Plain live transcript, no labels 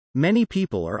Many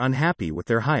people are unhappy with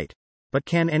their height. But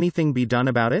can anything be done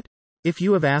about it? If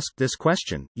you have asked this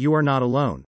question, you are not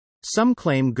alone. Some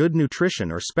claim good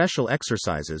nutrition or special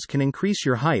exercises can increase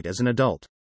your height as an adult.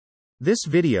 This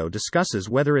video discusses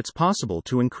whether it's possible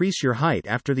to increase your height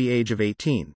after the age of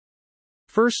 18.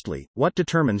 Firstly, what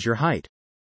determines your height?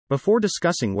 Before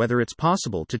discussing whether it's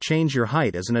possible to change your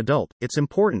height as an adult, it's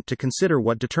important to consider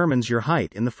what determines your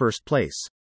height in the first place.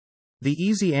 The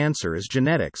easy answer is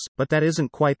genetics, but that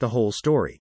isn't quite the whole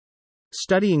story.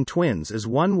 Studying twins is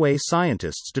one way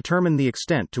scientists determine the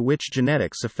extent to which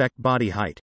genetics affect body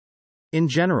height. In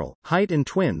general, height in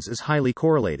twins is highly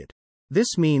correlated.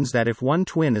 This means that if one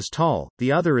twin is tall,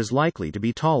 the other is likely to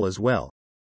be tall as well.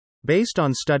 Based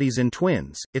on studies in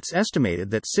twins, it's estimated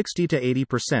that 60 to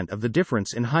 80% of the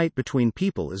difference in height between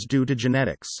people is due to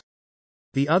genetics.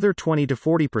 The other 20 to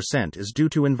 40% is due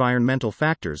to environmental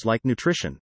factors like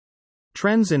nutrition.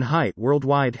 Trends in height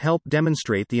worldwide help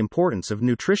demonstrate the importance of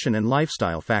nutrition and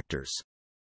lifestyle factors.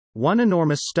 One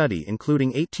enormous study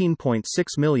including 18.6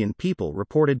 million people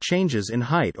reported changes in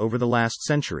height over the last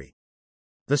century.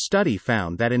 The study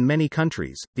found that in many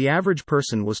countries, the average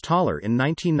person was taller in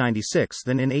 1996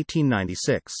 than in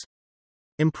 1896.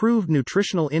 Improved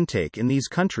nutritional intake in these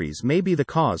countries may be the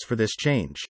cause for this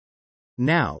change.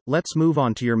 Now, let's move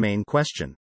on to your main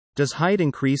question. Does height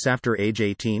increase after age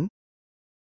 18?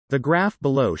 The graph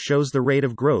below shows the rate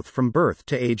of growth from birth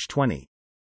to age 20.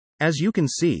 As you can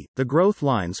see, the growth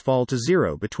lines fall to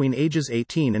zero between ages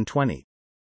 18 and 20.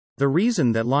 The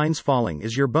reason that line's falling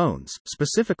is your bones,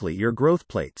 specifically your growth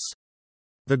plates.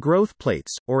 The growth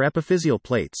plates, or epiphyseal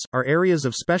plates, are areas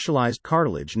of specialized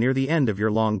cartilage near the end of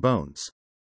your long bones.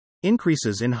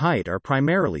 Increases in height are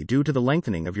primarily due to the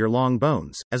lengthening of your long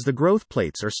bones, as the growth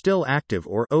plates are still active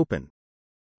or open.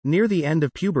 Near the end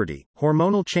of puberty,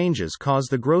 hormonal changes cause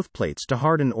the growth plates to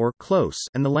harden or close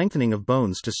and the lengthening of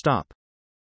bones to stop.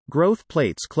 Growth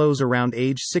plates close around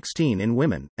age 16 in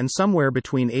women, and somewhere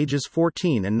between ages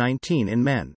 14 and 19 in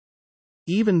men.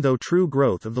 Even though true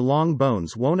growth of the long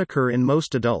bones won't occur in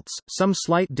most adults, some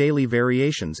slight daily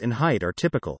variations in height are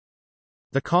typical.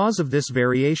 The cause of this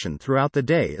variation throughout the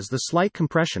day is the slight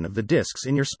compression of the discs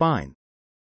in your spine.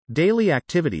 Daily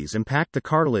activities impact the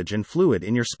cartilage and fluid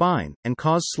in your spine, and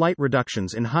cause slight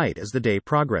reductions in height as the day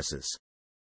progresses.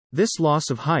 This loss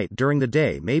of height during the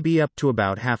day may be up to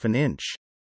about half an inch.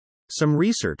 Some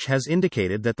research has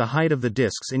indicated that the height of the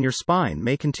discs in your spine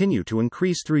may continue to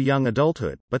increase through young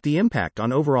adulthood, but the impact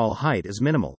on overall height is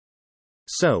minimal.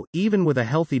 So, even with a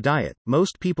healthy diet,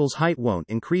 most people's height won't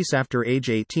increase after age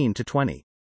 18 to 20.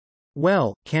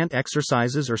 Well, can't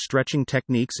exercises or stretching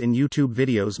techniques in YouTube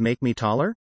videos make me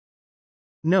taller?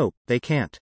 No, they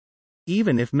can't.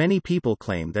 Even if many people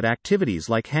claim that activities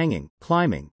like hanging,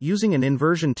 climbing, using an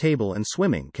inversion table and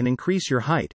swimming can increase your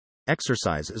height,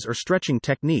 exercises or stretching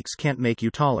techniques can't make you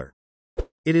taller.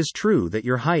 It is true that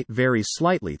your height varies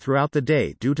slightly throughout the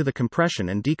day due to the compression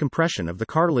and decompression of the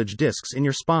cartilage discs in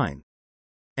your spine.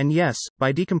 And yes,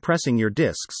 by decompressing your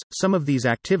discs, some of these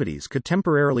activities could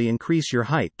temporarily increase your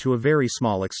height to a very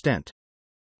small extent.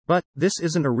 But, this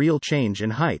isn't a real change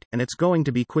in height, and it's going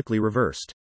to be quickly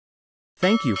reversed.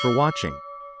 Thank you for watching.